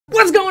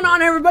going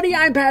on, everybody?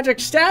 I'm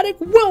Patrckstatic.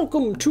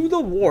 Welcome to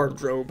the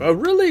Wardrobe, a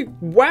really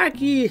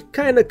wacky,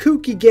 kind of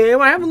kooky game.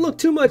 I haven't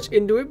looked too much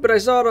into it, but I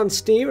saw it on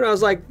Steam, and I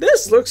was like,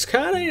 this looks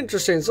kind of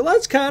interesting, so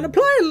let's kind of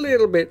play a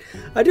little bit.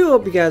 I do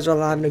hope you guys are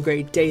all having a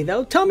great day,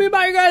 though. Tell me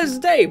about your guys'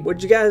 day.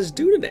 What'd you guys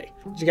do today?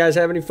 Did you guys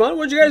have any fun?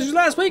 What'd you guys do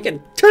last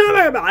weekend? Tell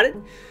me about it.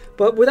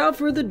 But without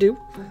further ado,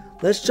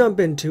 let's jump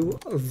into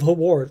the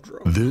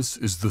Wardrobe. This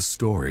is the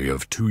story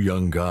of two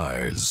young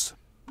guys,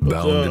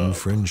 bound in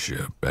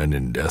friendship and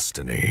in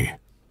destiny.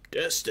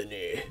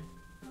 Destiny.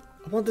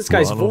 I want this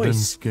guy's Ronald and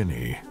voice.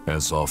 Skinny,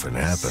 as often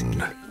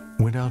happened,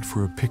 went out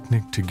for a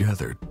picnic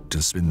together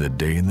to spend the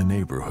day in the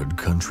neighborhood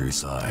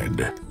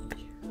countryside.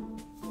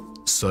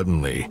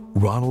 Suddenly,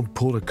 Ronald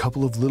pulled a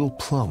couple of little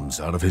plums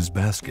out of his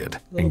basket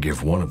and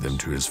gave one of them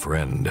to his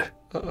friend.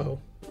 Uh-oh.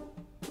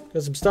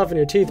 Got some stuff in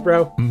your teeth,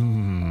 bro.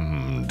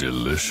 Mmm,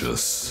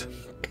 delicious.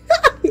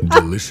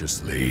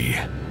 Deliciously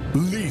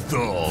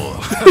lethal.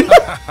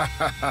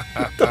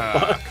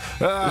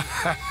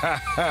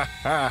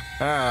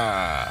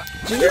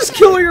 Did you just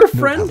kill your Note how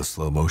friend? the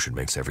slow motion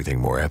makes everything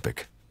more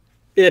epic.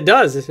 It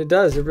does. It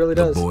does. It really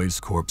does. The boy's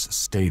corpse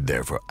stayed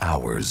there for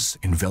hours,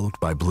 enveloped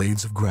by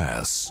blades of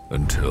grass,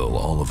 until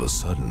all of a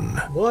sudden,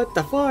 What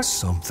the fuck?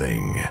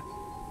 something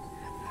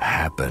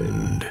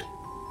happened.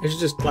 It's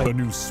just A like,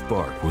 new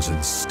spark was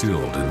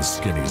instilled in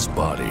Skinny's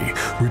body,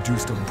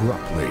 reduced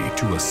abruptly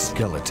to a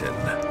skeleton,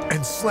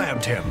 and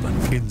slammed him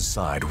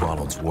inside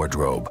Ronald's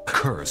wardrobe,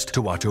 cursed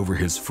to watch over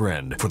his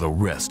friend for the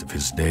rest of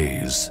his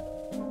days.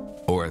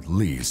 Or at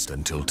least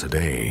until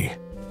today,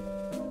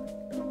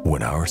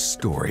 when our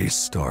story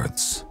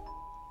starts.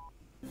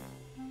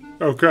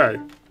 Okay.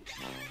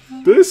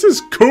 This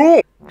is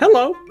cool!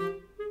 hello.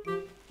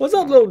 What's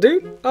up, little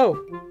dude? Oh,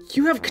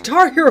 you have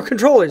Guitar Hero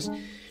controllers.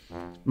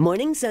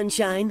 Morning,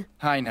 sunshine.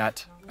 Hi,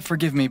 Nat.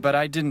 Forgive me, but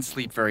I didn't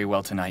sleep very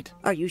well tonight.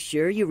 Are you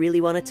sure you really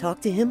want to talk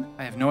to him?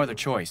 I have no other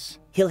choice.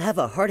 He'll have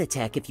a heart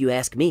attack if you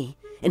ask me,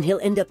 and he'll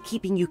end up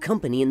keeping you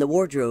company in the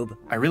wardrobe.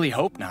 I really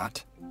hope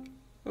not.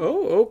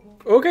 Oh,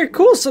 okay,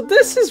 cool. So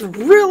this is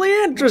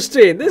really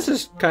interesting. This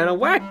is kind of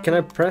whack. Can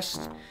I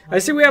press? I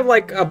see we have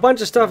like a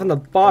bunch of stuff in the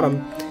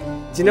bottom.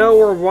 Do you know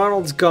where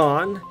Ronald's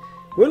gone?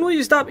 When will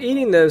you stop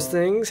eating those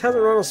things?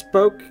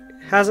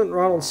 Hasn't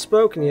Ronald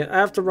spoken yet? I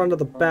have to run to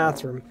the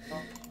bathroom.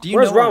 Do you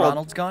Where's know where Ronald?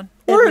 Ronald's gone?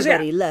 Where is he?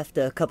 Everybody left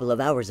a couple of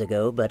hours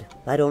ago, but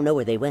I don't know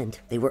where they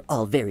went. They were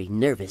all very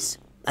nervous.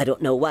 I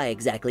don't know why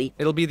exactly.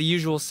 It'll be the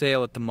usual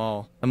sale at the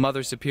mall. A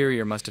Mother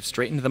Superior must have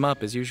straightened them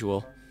up as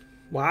usual.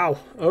 Wow,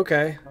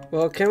 okay.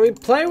 Well, can we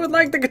play with,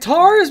 like, the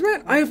guitars,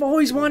 man? I've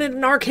always wanted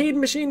an arcade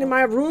machine in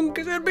my room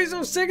because it'd be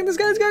so sick, and this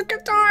guy's got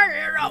Guitar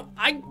Hero.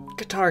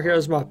 Guitar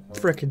Hero's my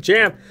frickin'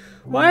 jam.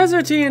 Why is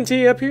there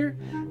TNT up here?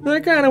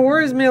 That kind of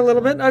worries me a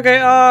little bit. Okay,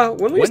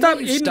 when we stop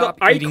will you eating stop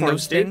the eating acorns,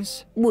 those dude?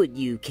 things? Would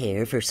you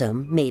care for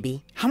some,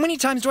 maybe? How many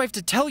times do I have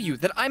to tell you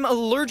that I'm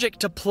allergic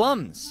to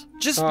plums?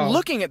 Just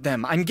looking at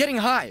them, I'm getting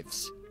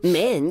hives.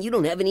 Man, you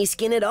don't have any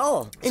skin at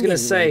all. was gonna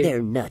say-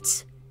 they're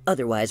nuts.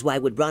 Otherwise, why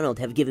would Ronald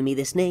have given me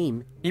this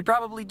name? He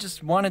probably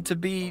just wanted to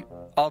be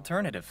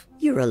alternative.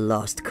 You're a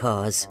lost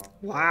cause.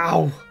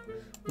 Wow.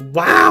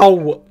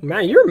 Wow.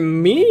 Man, you're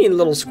mean,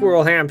 little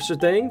squirrel hamster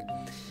thing.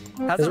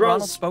 Hasn't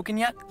Ronald spoken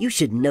yet? You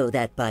should know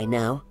that by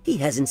now. He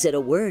hasn't said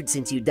a word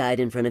since you died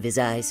in front of his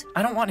eyes.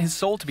 I don't want his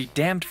soul to be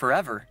damned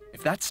forever.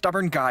 If that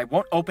stubborn guy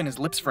won't open his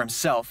lips for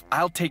himself,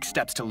 I'll take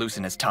steps to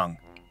loosen his tongue.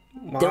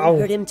 Wow. Don't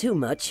hurt him too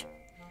much.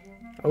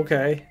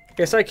 Okay.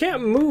 Guess I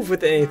can't move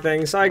with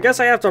anything, so I guess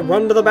I have to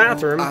run to the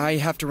bathroom. I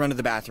have to run to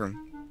the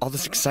bathroom. All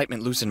this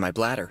excitement loosened my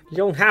bladder. You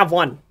don't have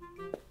one.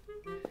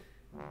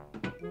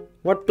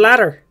 What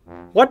bladder?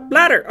 What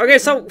bladder? Okay,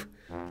 so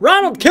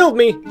Ronald killed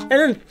me and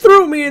then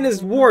threw me in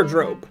his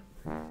wardrobe.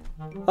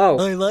 Oh.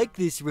 I like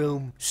this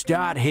room.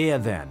 Start here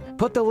then.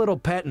 Put the little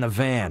pet in the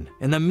van.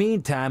 In the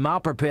meantime, I'll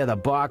prepare the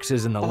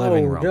boxes in the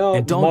living room. no,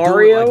 And don't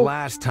Mario? do it like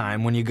last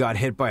time when you got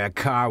hit by a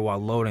car while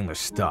loading the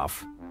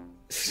stuff.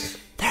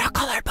 There are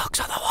colored books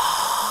on the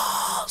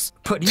walls.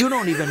 But you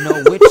don't even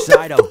know which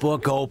side a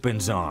book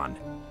opens on.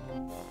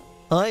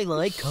 I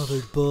like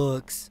colored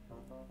books.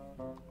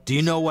 Do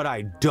you know what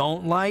I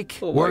don't like?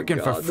 Oh my Working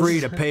for God, free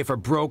this to pay for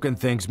broken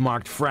things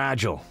marked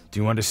fragile.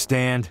 Do you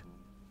understand?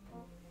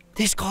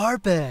 This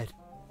carpet.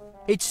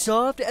 It's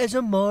soft as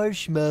a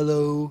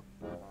marshmallow.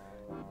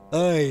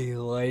 I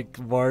like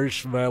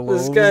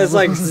marshmallows. This guy's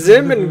like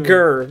Zim and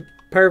Gurr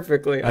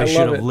perfectly. I I should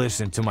love have it.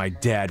 listened to my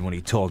dad when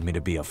he told me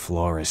to be a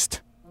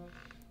florist.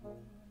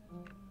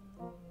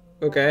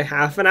 Okay,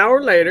 half an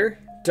hour later. ...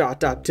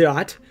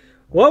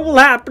 What will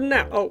happen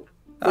now? Oh,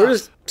 we're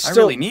just I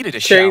still really needed a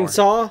shower.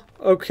 chainsaw.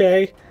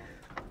 Okay.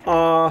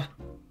 Boss,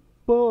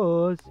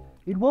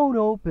 it won't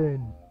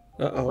open.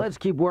 Uh-oh. Let's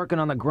keep working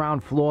on the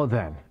ground floor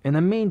then. In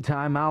the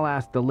meantime, I'll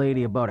ask the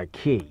lady about a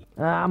key.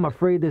 I'm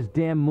afraid this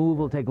damn move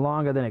will take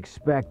longer than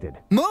expected.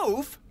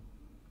 Move?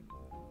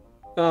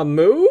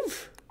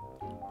 Move?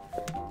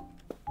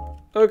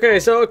 Okay,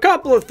 so a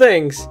couple of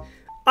things.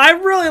 I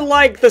really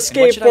like the what should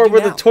I skateboard do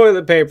with the now?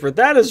 toilet paper.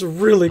 That is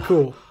really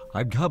cool.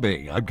 I'm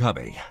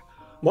coming.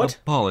 What?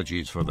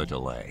 Apologies for the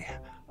delay.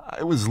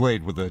 I was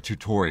late with a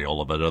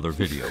tutorial of another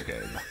video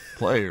game.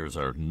 Players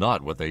are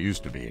not what they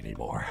used to be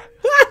anymore.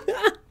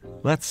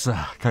 Let's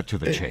cut to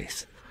the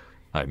chase.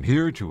 I'm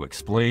here to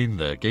explain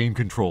the game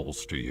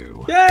controls to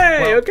you. Yay!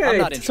 Well, okay, I'm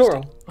not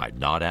tutorial. I'm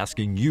not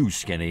asking you,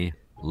 Skinny.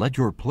 Let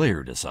your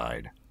player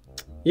decide.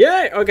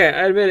 Yay! Okay,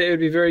 I admit it would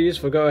be very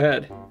useful. Go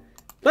ahead.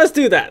 Let's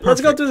do that.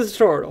 Let's go through the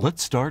tutorial.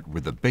 Let's start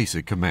with the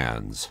basic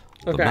commands.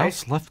 Okay. The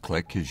mouse left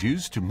click is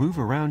used to move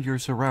around your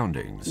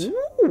surroundings.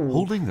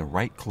 Holding the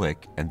right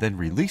click and then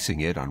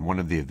releasing it on one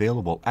of the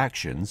available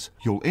actions,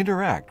 you'll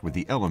interact with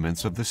the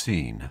elements of the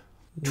scene.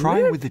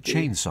 Try with the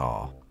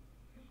chainsaw.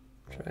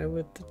 Try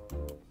with the...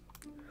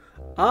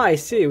 Ah, I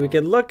see. We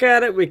can look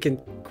at it. We can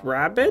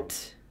grab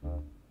it.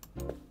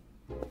 Can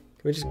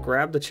we just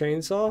grab the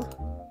chainsaw?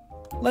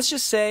 Let's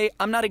just say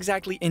I'm not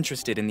exactly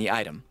interested in the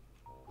item.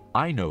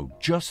 I know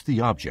just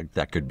the object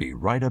that could be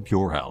right up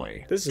your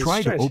alley. This is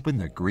Try strange. to open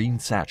the green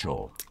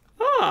satchel.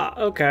 Ah,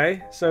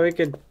 okay. So we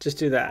could just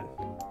do that.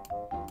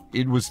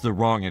 It was the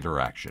wrong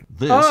interaction.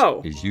 This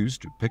is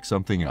used to pick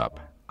something up.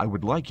 I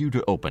would like you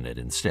to open it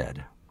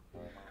instead.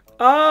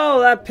 Oh,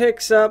 that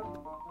picks up...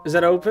 Is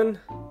that open?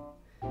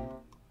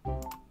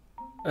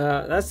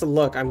 That's the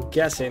look, I'm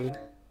guessing.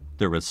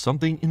 There is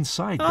something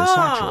inside the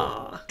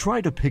satchel.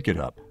 Try to pick it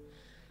up.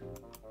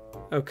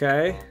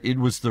 Okay. It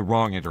was the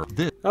wrong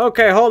interaction.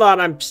 Okay, hold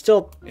on. I'm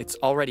still... It's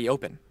already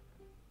open.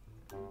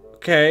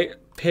 Okay,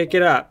 pick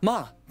it up.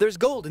 Ma, there's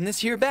gold in this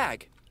here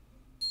bag.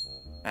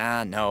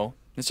 Ah, no.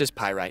 It's just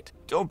pyrite.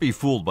 Don't be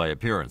fooled by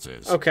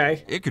appearances.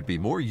 Okay. It could be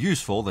more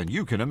useful than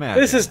you can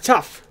imagine. This is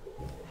tough.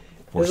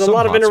 For There's a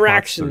lot of hotspots,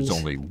 interactions. There's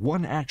only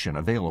one action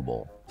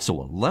available, so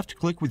a left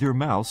click with your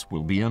mouse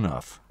will be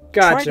enough.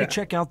 Gotcha. Try to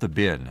check out the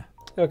bin.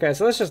 Okay,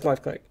 so let's just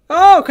left click.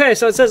 Oh, okay,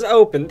 so it says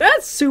open.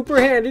 That's super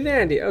handy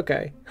dandy.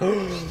 Okay.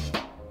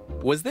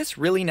 Was this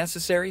really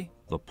necessary?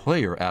 The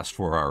player asked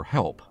for our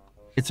help.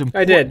 It's I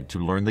important did. to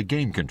learn the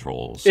game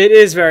controls. It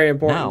is very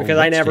important Now, because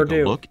I let's never take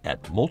do. a look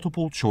at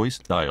multiple choice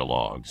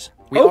dialogues.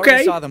 We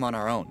already saw them on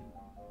our own.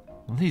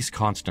 These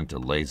constant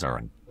delays are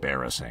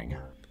embarrassing.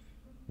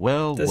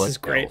 Well, This what is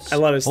great. else? I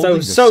love it. Holding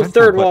the So central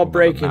third wall button of the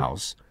breaking.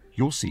 mouse,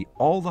 you'll see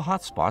all the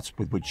hotspots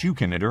with which you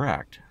can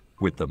interact.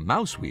 With the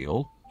mouse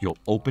wheel, you'll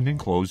open and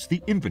close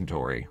the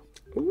inventory.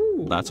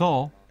 Ooh. That's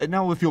all. And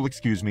now, if you'll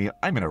excuse me,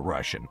 I'm in a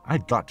rush and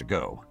I've got to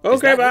go.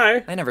 Okay,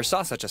 bye. I never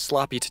saw such a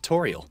sloppy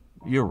tutorial.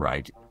 You're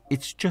right.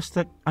 It's just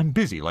that I'm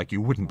busy like you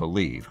wouldn't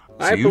believe.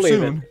 I See you believe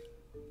soon.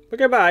 it.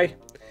 Okay, bye.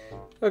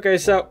 Okay,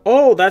 so...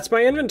 Oh, that's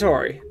my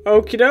inventory.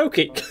 Okie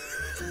dokie.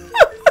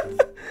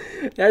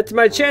 That's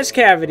my chest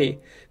cavity.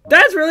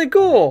 That's really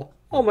cool.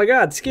 Oh my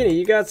god, Skinny,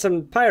 you got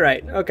some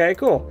pyrite. Okay,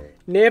 cool.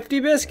 Nifty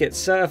biscuits.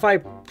 So if I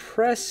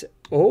press...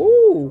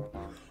 Oh!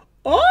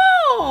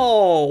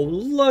 Oh!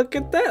 Look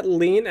at that.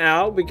 Lean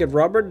out. We could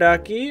rubber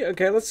ducky.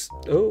 Okay, let's...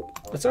 Oh,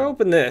 let's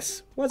open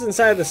this. What's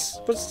inside this?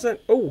 What's that?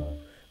 Oh,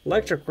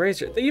 electric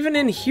razor. Even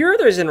in here,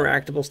 there's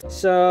interactable stuff.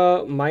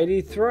 So, mighty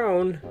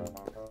throne.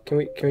 Can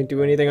we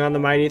do anything on the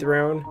mighty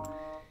throne?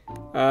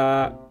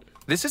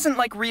 This isn't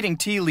like reading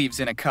tea leaves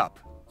in a cup.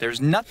 There's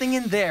nothing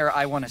in there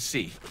I want to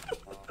see.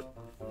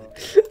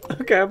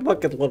 Okay, I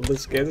fucking love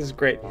this game. This is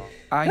great.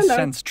 I Hello.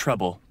 sense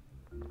trouble.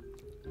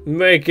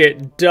 Make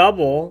it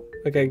double.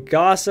 Okay,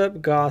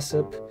 gossip.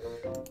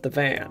 The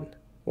van.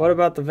 What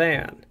about the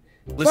van?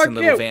 Listen, Fuck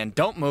little you. van,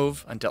 don't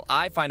move until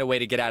I find a way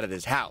to get out of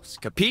this house.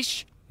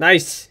 Capiche?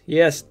 Nice.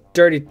 Yes.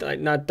 Dirty.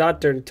 Not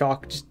dirty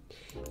talk. Just.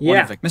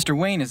 Yeah. Mr.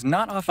 Wayne is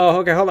not often. Oh,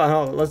 okay. Hold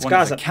on. Let's One of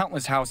gossip. the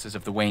countless houses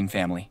of the Wayne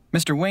family.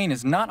 Mr. Wayne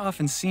is not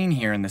often seen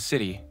here in the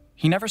city.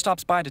 He never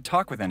stops by to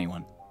talk with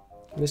anyone.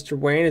 Mr.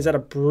 Wayne, is that a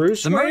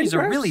Bruce The Wayne? Murrays are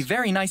perhaps? really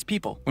very nice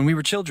people. When we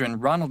were children,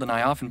 Ronald and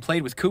I often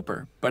played with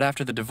Cooper, but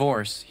after the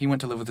divorce, he went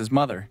to live with his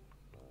mother.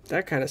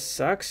 That kind of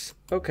sucks.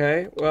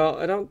 Okay. Well,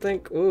 I don't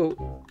think. Ooh,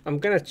 I'm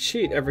gonna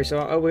cheat every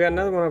so. Oh, we got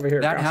another one over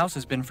here. That Gossip. house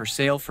has been for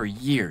sale for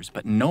years,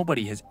 but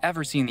nobody has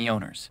ever seen the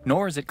owners.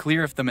 Nor is it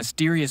clear if the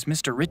mysterious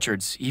Mr.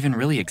 Richards even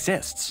really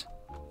exists.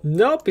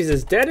 Nope, he's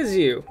as dead as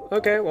you.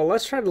 Okay, well,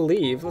 let's try to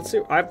leave. Let's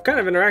see. I've kind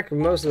of interacted with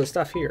most of the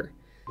stuff here.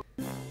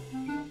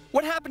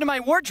 What happened to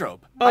my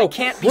wardrobe? Oh, I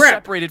can't be crap.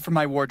 separated from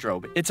my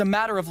wardrobe. It's a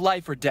matter of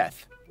life or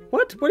death.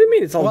 What? What do you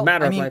mean it's all a Well,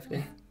 matter I of mean, life?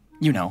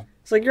 You know.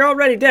 It's like you're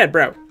already dead,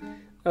 bro.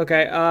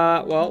 Okay,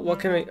 well, what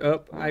can we...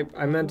 Oh,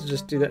 I meant to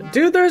just do that.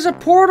 Dude, there's a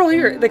portal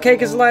here! The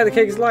cake is a lie, the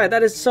cake is a lie.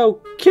 That is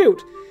so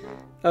cute!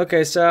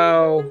 Okay,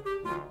 so...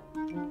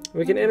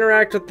 We can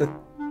interact with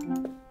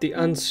the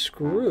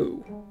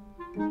unscrew.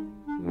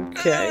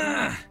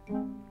 Okay.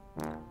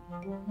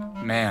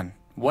 Man,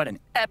 what an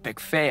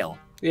epic fail.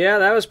 Yeah,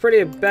 that was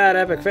pretty bad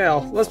epic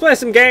fail. Let's play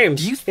some games!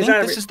 Do you think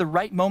this is the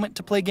right moment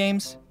to play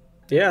games?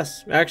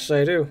 Yes, actually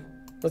I do.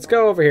 Let's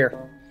go over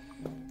here.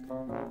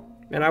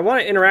 And I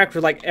want to interact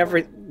with like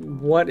every...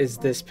 What is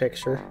this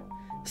picture?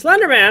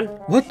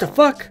 Slenderman! What the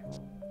fuck?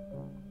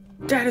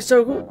 That is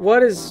so cool.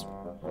 What is...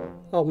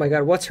 Oh my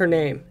god, what's her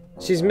name?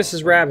 She's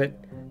Mrs. Rabbit.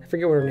 I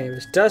forget what her name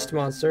is. Dust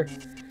Monster.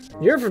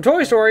 You're from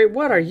Toy Story.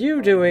 What are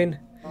you doing?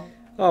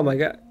 Oh my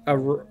god.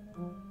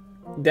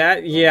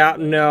 Yeah,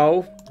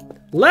 no.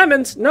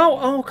 Lemons? No.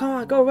 Oh, come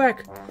on. Go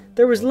back.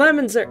 There was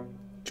lemons there.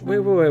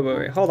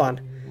 Wait. Hold on.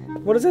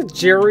 What is that?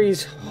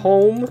 Jerry's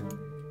home?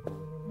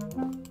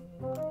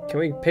 Can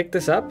we pick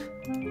this up?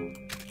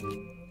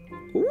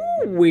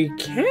 Ooh, we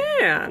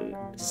can.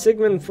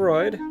 Sigmund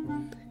Freud.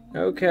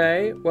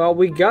 Okay. Well,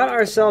 we got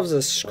ourselves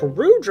a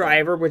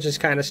screwdriver, which is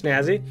kind of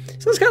snazzy.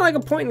 So it's kind of like a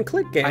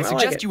point-and-click game. I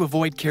suggest like you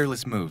avoid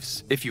careless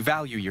moves if you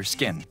value your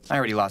skin. I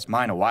already lost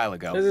mine a while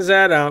ago. This is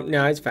that.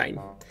 No, it's fine.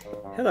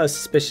 Hello,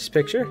 suspicious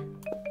picture.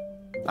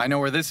 I know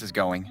where this is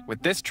going.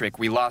 With this trick,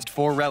 we lost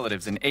 4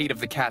 relatives and 8 of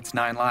the cat's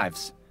 9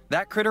 lives.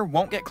 That critter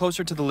won't get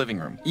closer to the living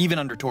room, even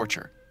under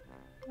torture.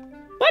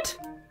 What?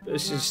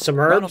 This is some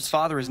herbs? Ronald's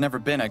father has never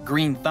been a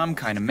green thumb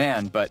kind of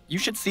man, but you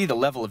should see the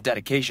level of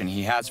dedication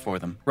he has for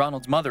them.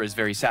 Ronald's mother is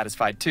very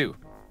satisfied too.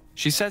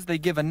 She says they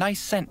give a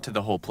nice scent to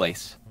the whole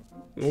place.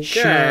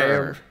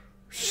 Okay.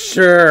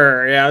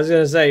 Sure. Yeah, I was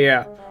gonna say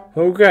yeah.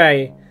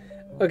 Okay.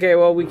 Okay.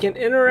 Well, we can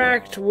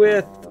interact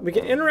with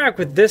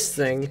this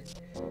thing.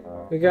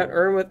 We got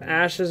urn with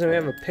ashes, and we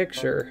have a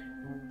picture.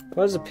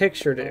 What does a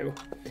picture do?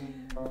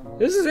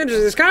 This is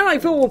interesting. It's kind of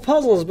like filled with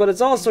puzzles, but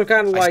it's also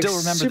kind of like I still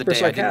remember super the day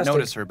sarcastic. I didn't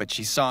notice her, but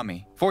she saw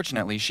me.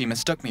 Fortunately, she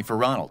mistook me for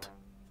Ronald.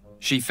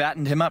 She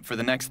fattened him up for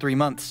the next 3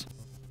 months.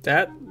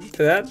 That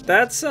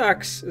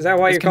sucks. Is that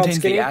why you're called contains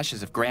skinny? the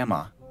ashes of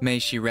Grandma. May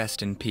she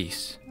rest in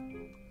peace.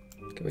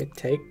 Can we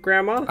take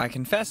Grandma? I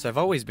confess I've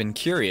always been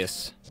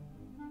curious.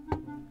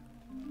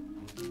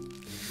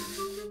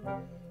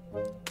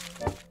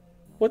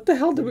 What the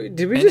hell did we An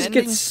just get?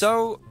 ending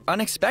so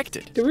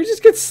unexpected. Did we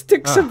just get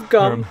sticks of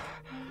gum?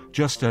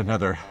 Just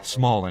another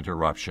small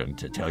interruption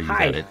to tell you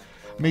Hi. that it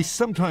may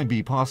sometime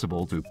be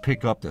possible to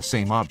pick up the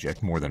same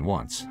object more than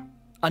once.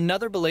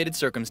 Another belated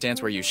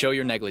circumstance where you show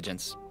your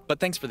negligence. But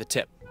thanks for the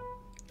tip.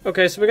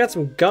 Okay, so we got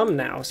some gum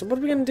now. So what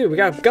are we gonna do? We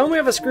got gum, we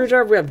have a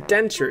screwdriver, we have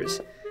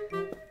dentures.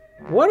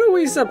 What are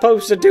we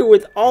supposed to do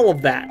with all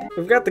of that?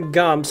 We've got the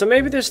gum, so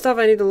maybe there's stuff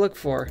I need to look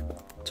for.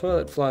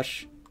 Toilet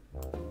flush.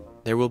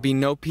 There will be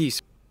no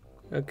peace.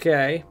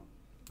 Okay.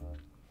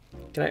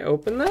 Can I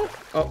open that?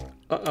 Oh,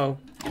 uh-oh.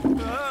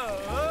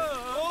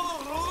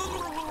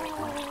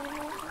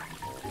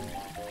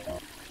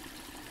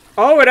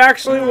 Oh, it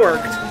actually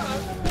worked.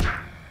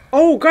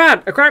 Oh,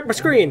 God, I cracked my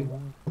screen.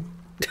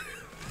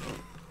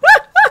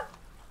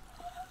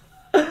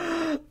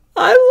 I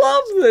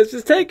love this.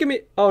 It's taking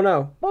me. Oh,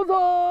 no.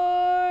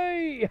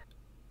 Bullseye!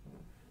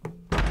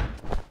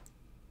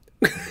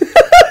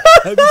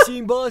 Have you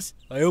seen, boss?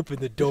 I opened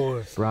the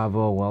door.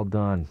 Bravo, well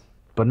done.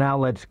 But now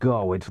let's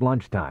go. It's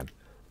lunchtime.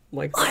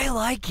 Like, I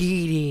like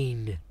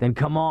eating. Then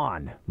come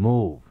on,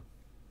 move.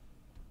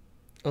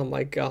 oh,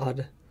 my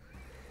God.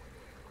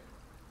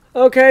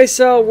 Okay,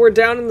 so we're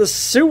down in the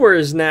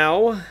sewers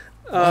now.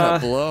 What a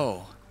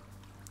blow.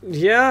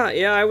 Yeah,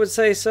 I would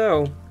say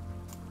so.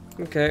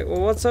 Okay,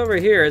 well, what's over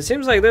here? It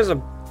seems like there's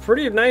a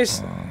pretty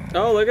nice...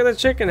 Oh, look at the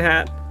chicken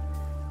hat.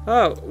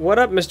 Oh, what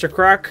up, Mr.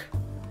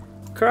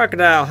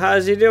 Crocodile,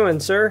 how's he doing,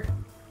 sir?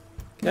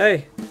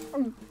 Hey.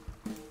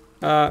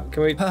 Can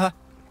we...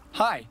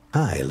 Hi.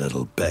 Hi,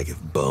 little bag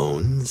of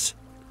bones.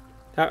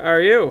 How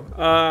are you?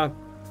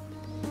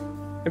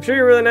 I'm sure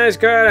you're a really nice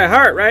guy at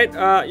heart, right?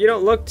 You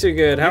don't look too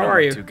good. How are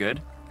you? Too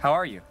good. How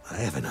are you? I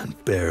have an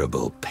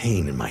unbearable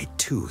pain in my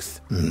tooth.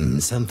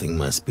 Something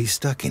must be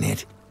stuck in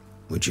it.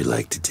 Would you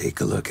like to take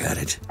a look at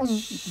it?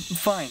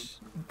 Fine.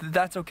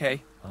 That's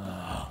okay.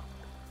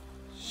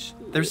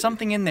 There's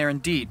something in there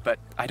indeed, but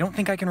I don't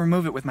think I can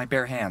remove it with my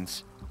bare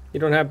hands. You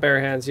don't have bare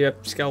hands, you have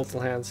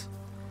skeletal hands.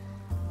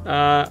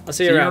 I'll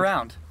see you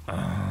around.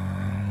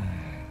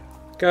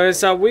 Okay,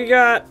 so we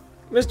got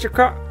Mr.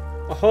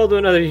 A whole to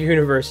another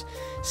universe.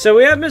 So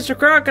we have Mr.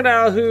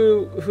 Crocodile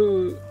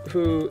who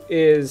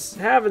is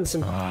having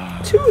some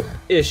tooth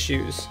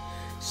issues.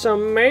 So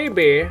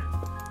maybe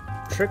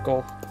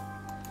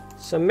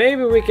So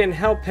maybe we can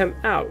help him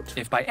out.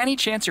 If by any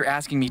chance you're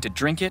asking me to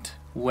drink it,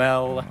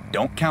 well,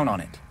 don't count on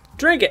it.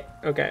 Drink it.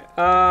 Okay.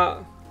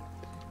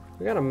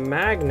 We got a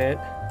magnet.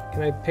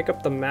 Can I pick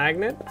up the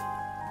magnet?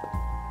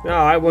 No,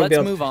 I wouldn't be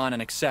able to. Let's move on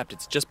and accept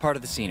it's just part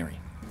of the scenery.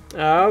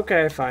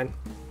 Okay, fine.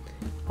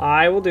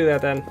 I will do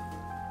that then.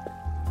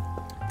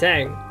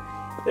 Dang.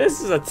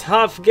 This is a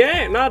tough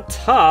game. Not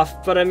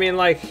tough, but I mean,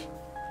 like,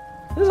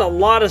 there's a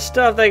lot of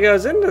stuff that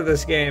goes into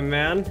this game,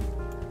 man.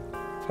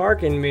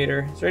 Parking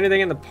meter. Is there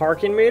anything in the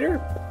parking meter?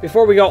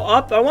 Before we go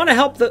up, I want to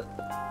help the...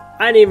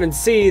 I didn't even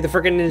see the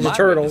freaking Ninja My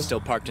Turtles. is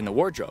still parked in the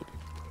wardrobe.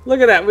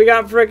 Look at that. We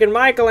got freaking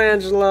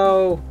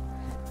Michelangelo.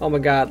 Oh my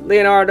god.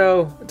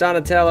 Leonardo,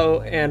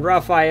 Donatello, and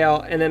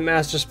Raphael, and then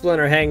Master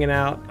Splinter hanging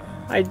out.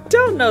 I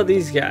don't know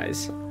these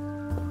guys.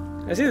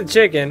 I see the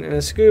chicken and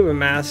a scuba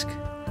mask.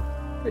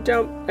 I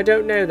don't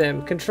know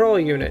them. Control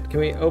unit. Can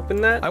we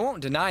open that? I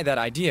won't deny that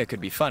idea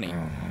could be funny,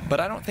 but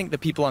I don't think the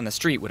people on the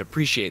street would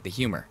appreciate the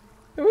humor.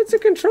 What's a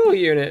control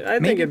unit? I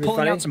think Maybe it'd be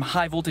pulling funny. out some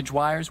high voltage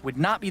wires would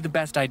not be the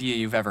best idea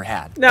you've ever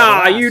had.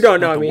 Nah, But alas, you don't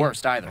know not me. the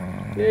worst either.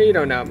 Yeah, you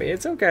don't know me.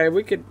 It's okay.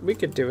 We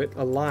could do it.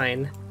 A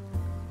line.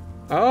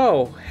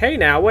 Oh, hey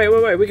now. Wait.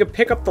 We could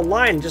pick up the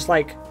line just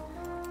like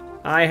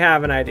I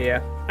have an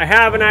idea. I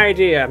have an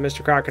idea,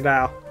 Mr.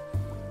 Crocodile.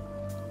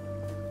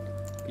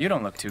 You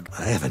don't look too good.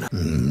 I have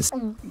an...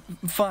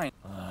 Fine.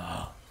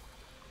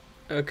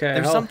 Okay.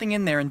 There's something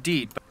in there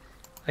indeed, but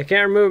I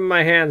can't remove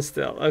my hand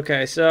still.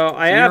 Okay, so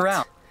I have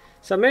to,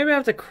 so maybe I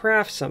have to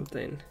craft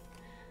something.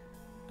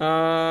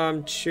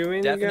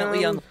 Chewing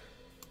definitely gum.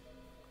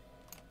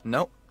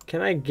 Nope.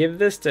 Can I give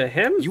this to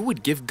him? You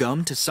would give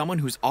gum to someone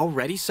who's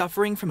already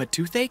suffering from a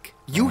toothache?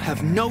 You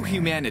have no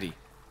humanity.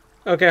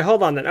 Okay,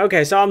 hold on then.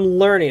 Okay, so I'm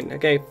learning.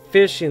 Okay,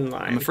 fishing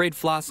line. I'm afraid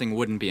flossing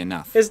wouldn't be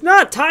enough. It's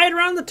not tied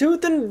around the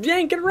tooth and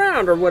yank it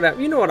around or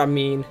whatever. You know what I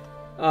mean.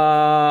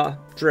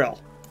 Drill.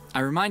 I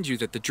remind you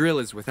that the drill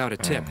is without a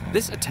tip.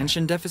 This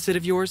attention deficit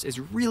of yours is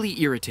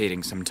really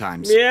irritating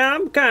sometimes. Yeah,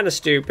 I'm kind of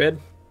stupid.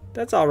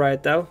 That's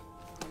alright though.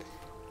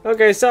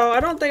 Okay, so I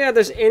don't think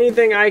there's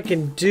anything I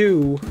can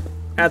do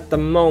at the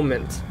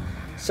moment.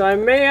 So I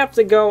may have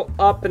to go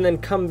up and then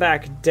come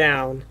back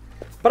down.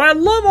 But I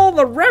love all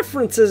the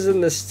references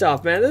in this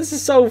stuff, man. This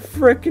is so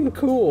freaking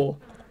cool.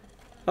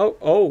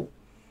 Oh.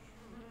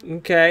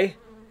 Okay.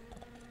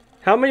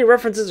 How many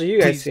references are you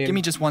guys seeing? Give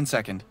me just 1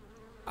 second.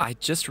 I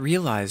just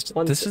realized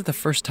this is the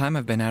first time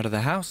I've been out of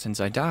the house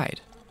since I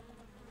died.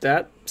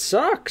 That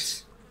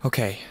sucks.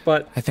 Okay,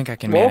 but I think I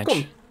can welcome.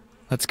 manage.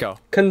 Let's go.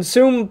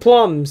 Consume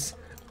plums.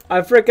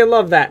 I freaking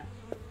love that.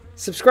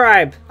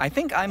 Subscribe. I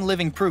think I'm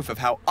living proof of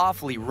how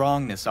awfully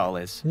wrong this all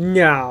is.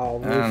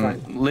 No, we're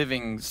fine.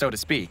 Living, so to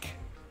speak.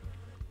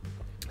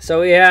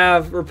 So we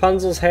have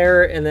Rapunzel's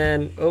hair, and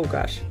then oh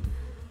gosh,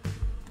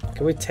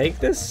 can we take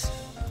this?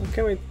 What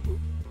can we?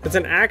 It's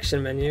an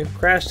action menu.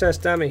 Crash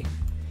test dummy.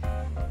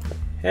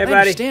 Hey, buddy. I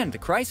understand the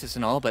crisis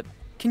and all, but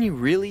can you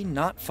really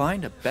not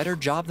find a better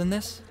job than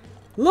this?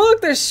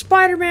 Look, there's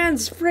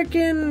Spider-Man's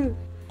freaking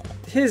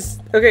there's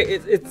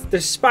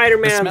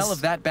Spider-Man's. The smell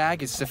of that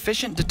bag is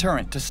sufficient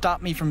deterrent to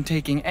stop me from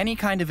taking any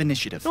kind of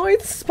initiative. Oh,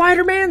 it's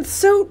Spider-Man's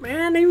suit,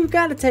 man. You've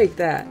got to take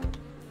that.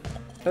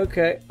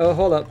 Okay. Oh,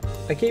 hold up.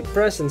 I keep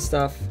pressing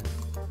stuff.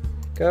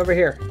 Go over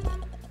here.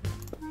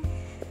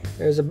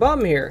 There's a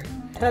bum here.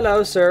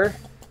 Hello, sir.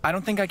 I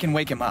don't think I can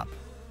wake him up,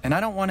 and I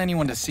don't want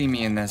anyone to see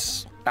me in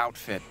this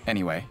outfit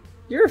anyway.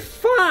 You're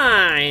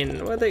fine.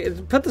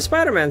 Put the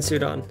Spider-Man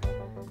suit on.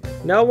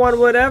 No one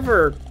would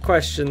ever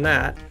question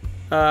that.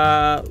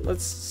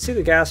 Let's see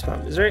the gas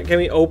pump. Can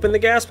we open the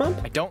gas pump?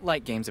 I don't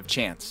like games of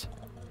chance.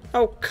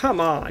 Oh, come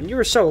on. You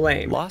were so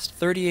lame. Lost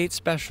 38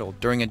 special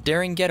during a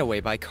daring getaway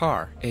by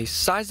car. A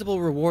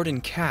sizable reward in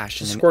cash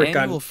and Squirt an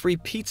gun. annual free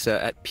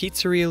pizza at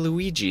Pizzeria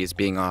Luigi is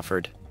being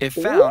offered. If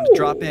found, Ooh.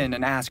 drop in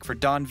and ask for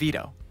Don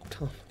Vito.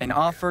 An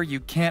offer you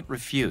can't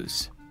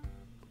refuse.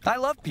 I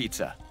love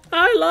pizza.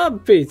 I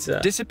love pizza.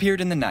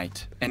 Disappeared in the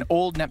night. An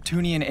old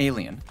Neptunian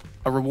alien.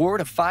 A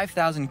reward of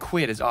 5,000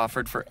 quid is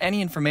offered for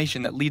any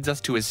information that leads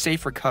us to his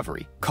safe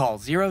recovery. Call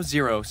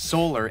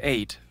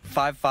 00SOLAR8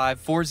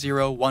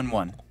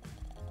 554011.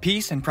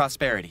 Peace and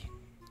prosperity.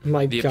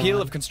 My The God.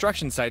 appeal of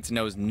construction sites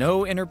knows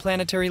no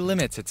interplanetary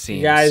limits, it seems.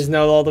 You guys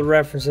know all the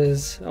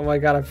references. Oh my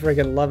God, I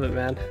freaking love it,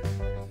 man.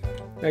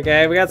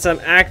 Okay, we got some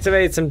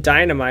activate some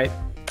dynamite.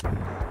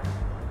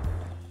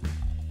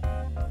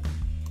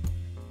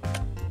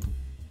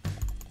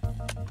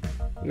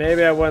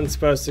 Maybe I wasn't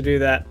supposed to do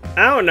that.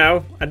 I don't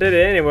know. I did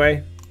it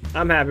anyway.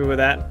 I'm happy with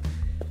that.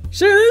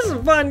 Sure, this is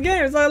a fun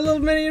game. It's like a little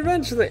mini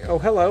adventure thing. Oh,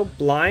 hello.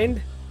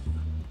 Blind?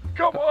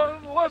 Come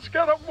on, let's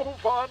get a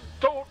move on.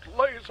 Don't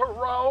laze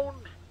around.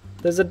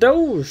 There's a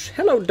Doge.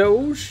 Hello,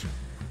 Doge.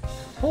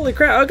 Holy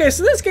crap. Okay,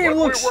 so this game When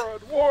looks... we were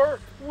at war,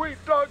 we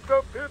dug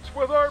the pits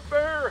with our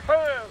bare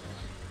hands.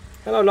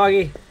 Hello,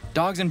 Noggy.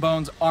 Dogs and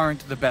bones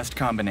aren't the best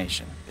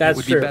combination. That's It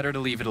would true. be better to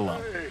leave it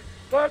alone. Hey,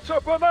 that's a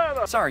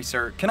banana. Sorry,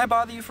 sir. Can I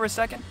bother you for a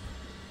second?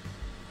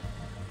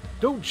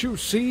 Don't you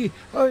see?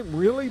 I'm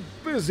really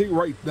busy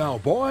right now,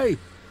 boy.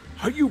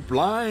 Are you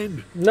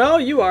blind? No,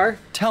 you are.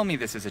 Tell me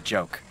this is a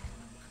joke.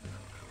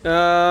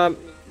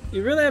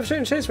 You really have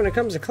certain taste when it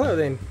comes to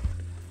clothing.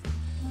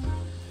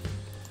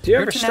 Do you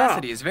Your ever stop?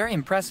 tenacity is very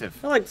impressive.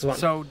 I like this one.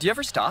 So, do you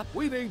ever stop?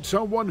 We need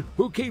someone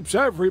who keeps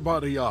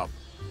everybody up.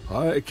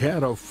 I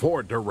can't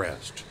afford to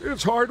rest.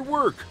 It's hard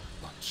work,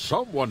 but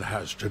someone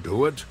has to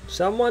do it.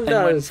 Someone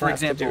And when, does for have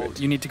to do example, it.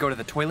 you need to go to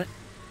the toilet?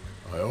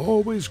 I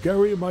always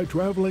carry my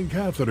traveling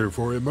catheter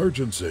for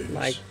emergencies.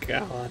 My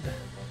God.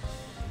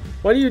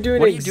 What are you doing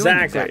What are you exactly?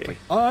 doing exactly?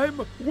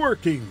 I'm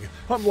working,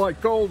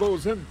 unlike all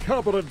those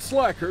incompetent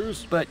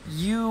slackers. But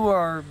you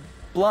are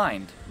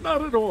blind.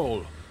 Not at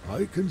all.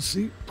 I can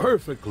see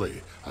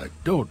perfectly. I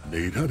don't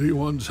need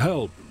anyone's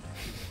help.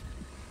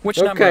 Which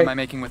number Okay. am I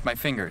making with my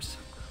fingers?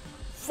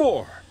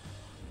 4.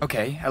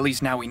 Okay, at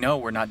least now we know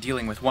we're not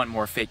dealing with one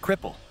more fake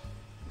cripple.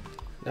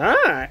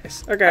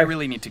 Nice. Okay. I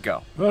really need to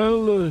go.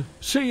 I'll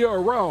see you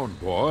around,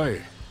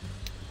 boy.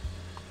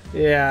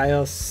 Yeah,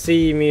 he'll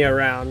see me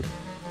around.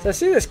 So I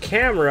see this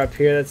camera up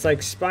here that's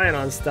like spying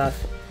on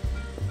stuff.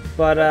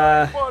 But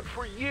Fought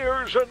for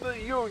years in the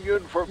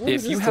Union for...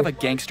 If you have a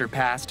gangster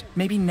past,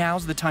 maybe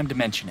now's the time to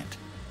mention it.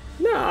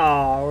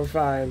 no, we're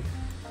fine.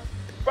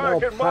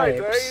 Back no in my day,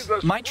 pipes. the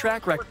My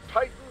track record...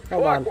 tightened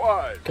Hold on.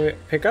 Clockwise. Can we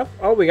pick up?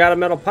 Oh, we got a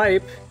metal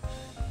pipe.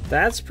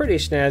 That's pretty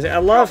snazzy. I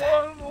love...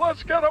 Come on,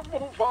 let's get a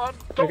move on.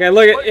 Don't Okay,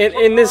 look at place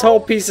in this whole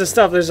around. piece of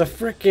stuff, there's a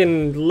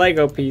freaking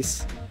Lego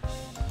piece.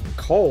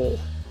 Coal.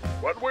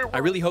 I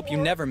really hope you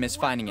never miss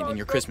finding it in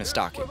your Christmas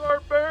stocking. With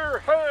our bare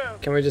hands.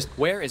 Can we just...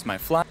 Where is my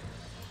fly?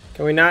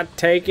 Can we not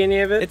take any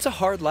of it? It's a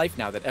hard life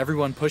now that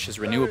everyone pushes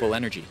renewable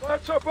energy.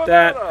 That's a banana.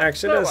 That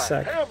actually does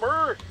Not a suck.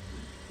 hammer.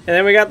 And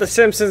then we got the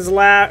Simpsons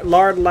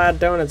Lard Lad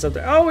Donuts up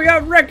there. Oh, we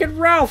got Wreck-It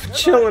Ralph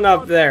chilling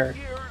up there.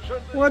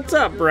 What's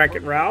up,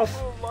 Wreck-It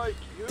Ralph?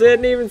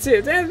 Didn't even see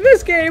it.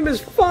 This game is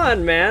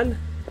fun, man.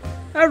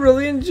 I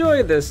really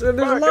enjoyed this. There's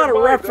a lot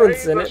of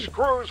reference in the it.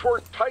 Screws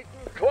were tightened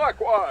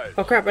clockwise.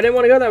 Oh crap, I didn't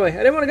want to go that way. I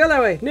didn't want to go that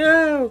way.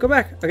 No, go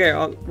back. Okay,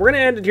 we're going to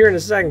end it here in a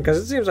second because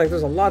it seems like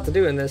there's a lot to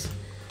do in this.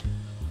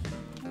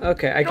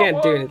 Okay, I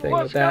can't do anything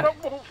with that. Let's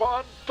get a move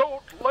on.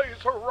 Don't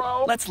laze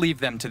around. Let's leave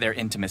them to their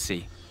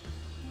intimacy.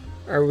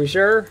 Are we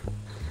sure?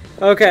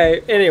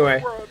 Okay,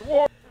 anyway. We're at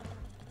war.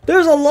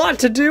 There's a lot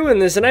to do in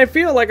this, and I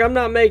feel like I'm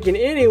not making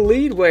any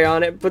leadway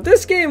on it, but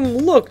this game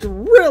looked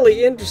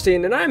really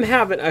interesting, and I'm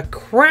having a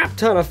crap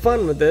ton of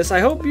fun with this. I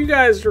hope you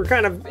guys are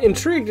kind of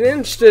intrigued and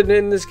interested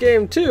in this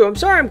game, too. I'm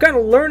sorry I'm kind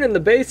of learning the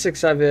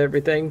basics of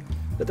everything,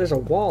 but there's a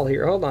wall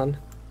here. Hold on.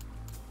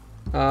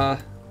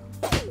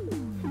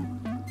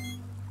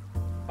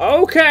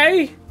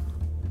 Okay!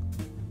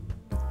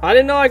 I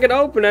didn't know I could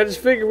open it. I just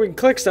figured we can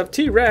click stuff.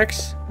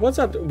 T-Rex. What's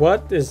up?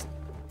 What is...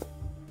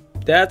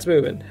 That's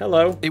moving.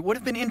 Hello. It would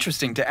have been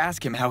interesting to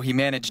ask him how he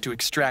managed to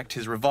extract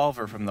his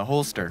revolver from the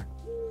holster.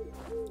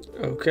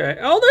 Okay.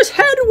 Oh, there's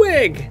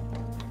Hedwig!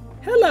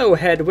 Hello,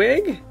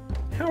 Hedwig.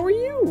 How are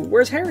you?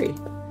 Where's Harry?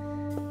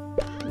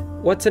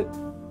 What's an...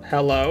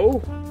 Hello?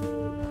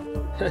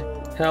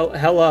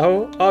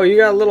 Hello? Oh, you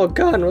got a little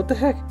gun. What the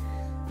heck?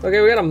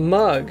 Okay, we got a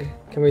mug.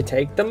 Can we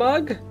take the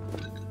mug?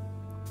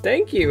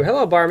 Thank you.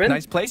 Hello, barman.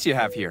 Nice place you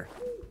have here.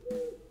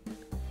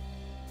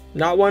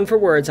 Not one for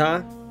words,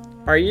 huh?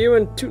 Are you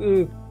and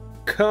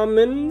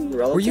Tutankhamun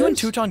relatives? Were you and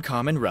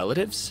Tutankhamun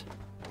relatives?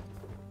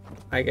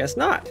 I guess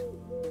not.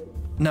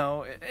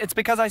 No, it's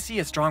because I see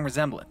a strong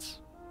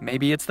resemblance.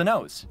 Maybe it's the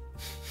nose.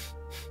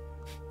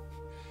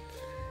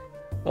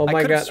 Oh I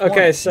my could've god. sworn-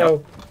 Okay,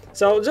 so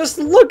just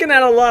looking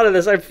at a lot of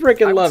this, I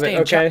freaking would love stay it,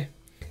 in okay?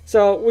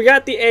 So we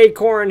got the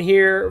acorn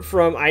here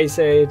from Ice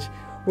Age.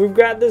 We've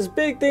got this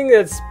big thing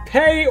that's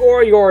pay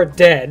or you're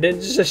dead.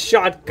 It's just a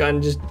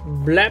shotgun, just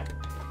blep.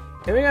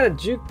 And we got a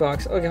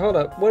jukebox. Okay, hold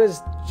up. What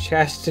is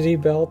chastity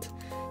belt?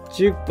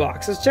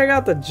 Jukebox. Let's check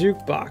out the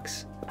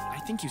jukebox. I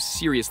think you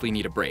seriously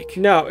need a break.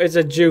 No, it's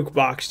a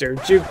jukebox, dude.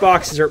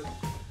 Jukeboxes are...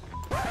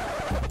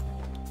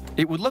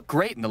 It would look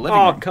great in the living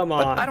Oh, room. come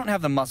But on. I don't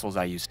have the muscles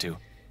I used to.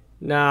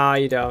 Nah,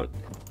 you don't.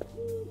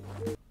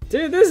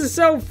 Dude, this is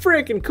so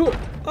freaking cool.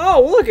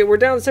 Oh, look it, we're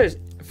downstairs.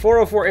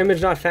 404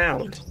 image not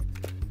found.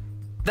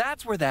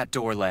 That's where that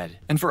door led.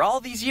 And for all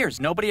these years,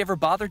 nobody ever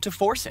bothered to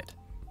force it.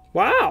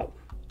 Wow.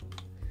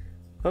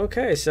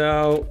 Okay,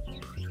 so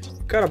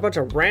got a bunch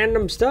of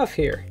random stuff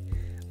here.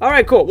 All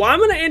right, cool. Well, I'm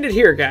gonna end it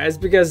here, guys,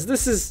 because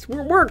this is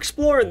we're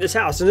exploring this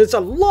house, and it's a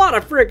lot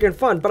of freaking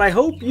fun. But I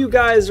hope you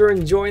guys are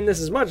enjoying this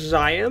as much as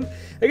I am.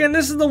 Again,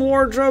 this is the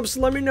wardrobe, so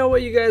let me know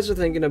what you guys are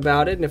thinking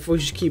about it, and if we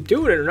should keep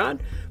doing it or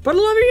not. But I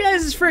love you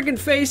guys' freaking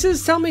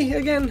faces. Tell me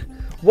again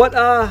what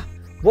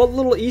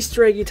little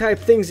Easter eggy type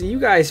things that you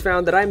guys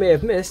found that I may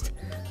have missed.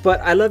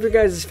 But I love your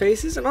guys'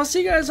 faces, and I'll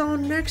see you guys all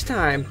next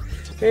time.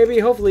 Maybe,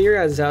 hopefully, your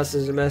guys' house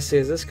is as messy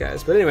as this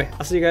guy's. But anyway,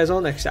 I'll see you guys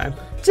all next time.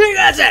 See you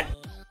guys then!